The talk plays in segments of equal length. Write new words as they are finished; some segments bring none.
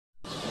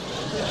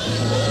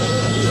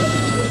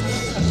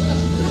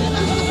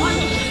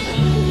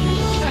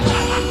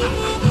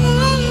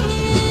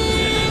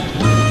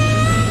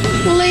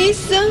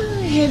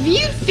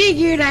you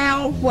figured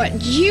out what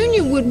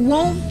Junior would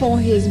want for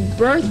his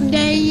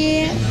birthday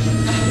yet?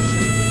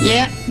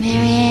 Yep,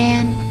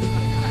 Marianne.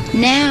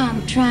 Now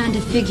I'm trying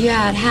to figure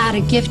out how to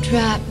gift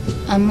wrap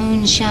a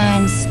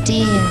moonshine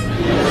steal.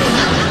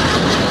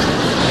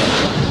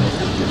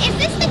 Is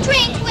this the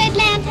train to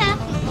Atlanta?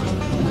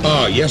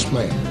 Yes,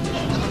 ma'am.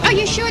 Are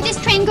you sure this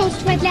train goes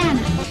to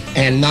Atlanta?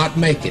 And not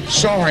make it.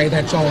 Sorry,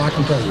 that's all I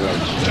can tell you.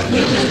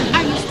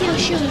 Are you still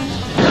sure?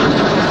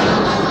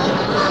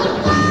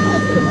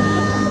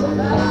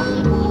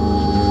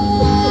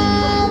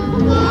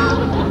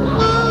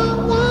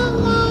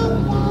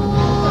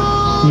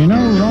 You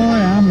know,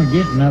 Roy, I'm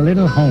getting a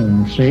little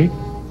homesick.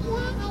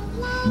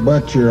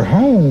 But you're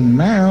home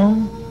now.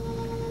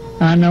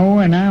 I know,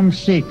 and I'm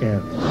sick of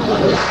it.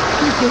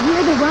 Did you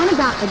hear the one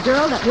about the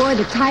girl that wore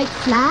the tight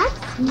slacks?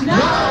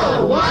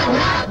 No! What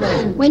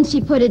happened? When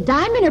she put a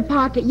dime in her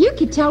pocket, you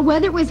could tell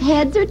whether it was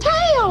heads or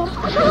tails.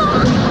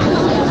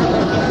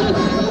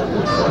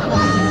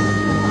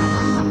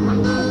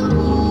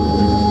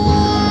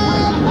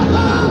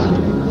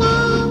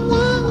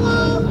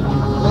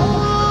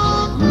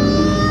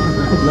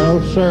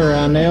 No, sir,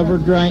 I never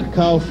drank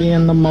coffee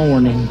in the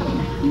morning.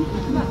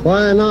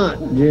 Why not,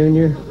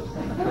 Junior?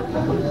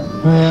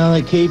 Well,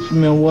 it keeps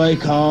me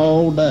awake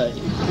all day.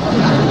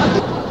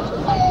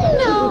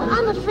 No,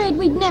 I'm afraid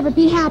we'd never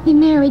be happy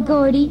married,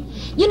 Gordy.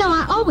 You know,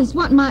 I always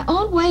want my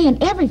own way in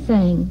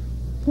everything.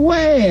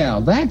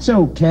 Well, that's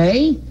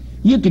okay.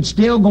 You could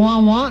still go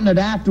on wanting it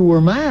after we're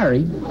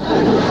married.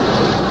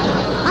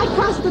 I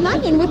crossed an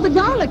onion with the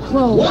garlic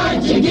clove.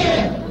 What'd you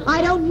get?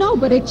 I don't know,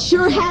 but it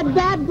sure had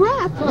bad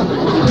breath.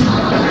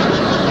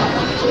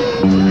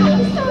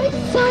 I'm so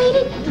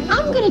excited.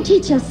 I'm going to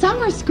teach a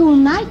summer school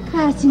night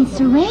class in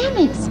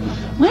ceramics.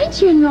 Why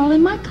don't you enroll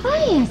in my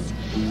class?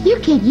 You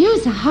could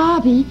use a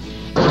hobby.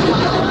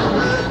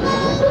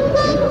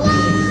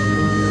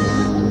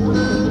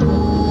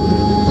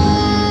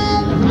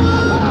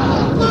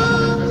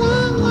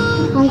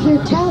 I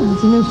hear tell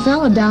there's a new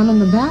fella down in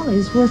the valley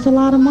is worth a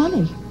lot of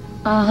money.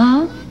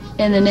 Uh-huh.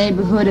 In the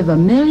neighborhood of $1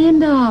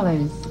 million.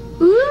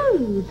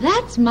 Ooh,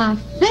 that's my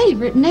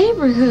favorite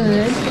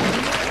neighborhood.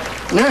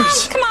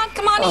 Nurse. Come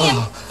on in.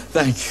 Oh,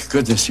 thank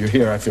goodness you're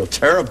here. I feel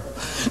terrible.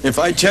 If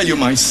I tell you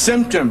my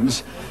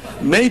symptoms,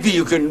 maybe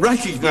you can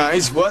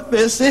recognize what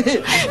this is.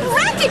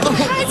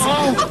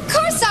 Recognize? Of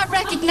course I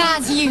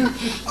recognize you.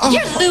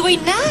 You're Louis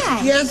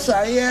Nye. Yes,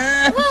 I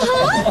am.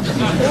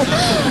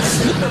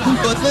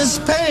 But this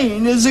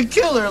pain is a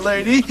killer,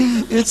 lady.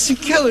 It's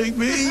killing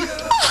me.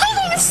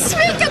 Oh,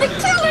 speaking of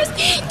killers,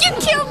 you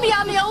killed me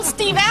on the old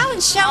Steve Allen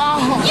show.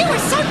 You were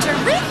so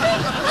terrific.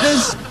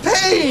 This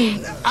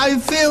pain. I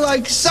feel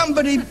like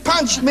somebody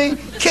punched me,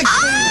 kicked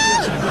me.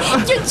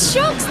 Your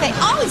jokes, they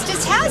always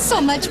just have so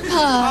much punch.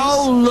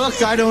 Oh,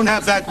 look, I don't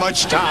have that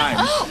much time.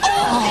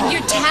 And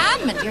your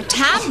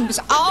timing was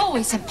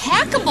always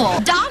impeccable.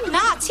 Don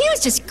Knotts, he was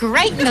just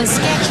great in those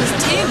sketches,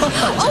 too.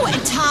 Oh,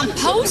 and Tom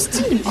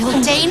Poston and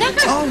Bill Dana.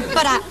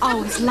 But I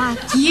always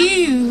liked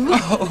you.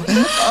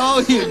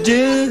 Oh, you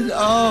did?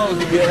 Oh,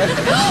 yeah.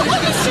 Oh,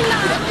 Mr.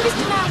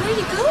 Nye, where are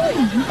you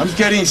going? I'm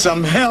getting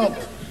some help.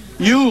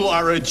 You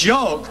are a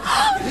joke.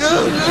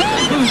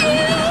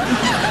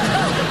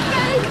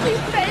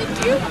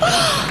 Thank you.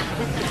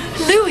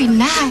 Louis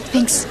Nye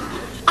thinks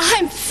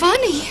I'm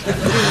funny.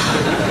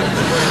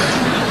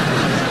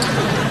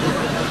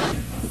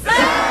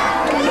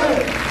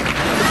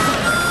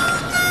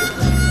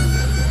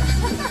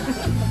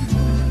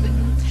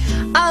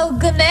 Oh,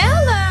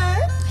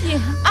 Gunella,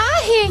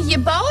 I hear your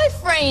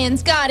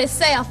boyfriend's got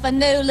himself a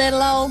new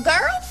little old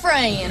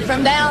girlfriend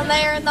from down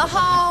there in the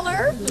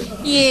holler.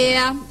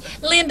 Yeah,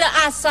 Linda,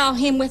 I saw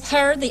him with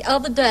her the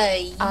other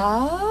day.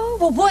 Oh,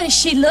 well, what does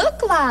she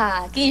look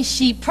like? Is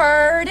she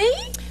purty?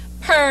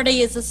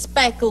 Purdy as a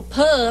speckled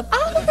pup.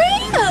 Oh,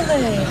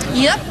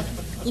 really? Yep,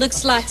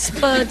 looks like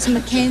Spuds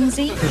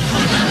McKenzie.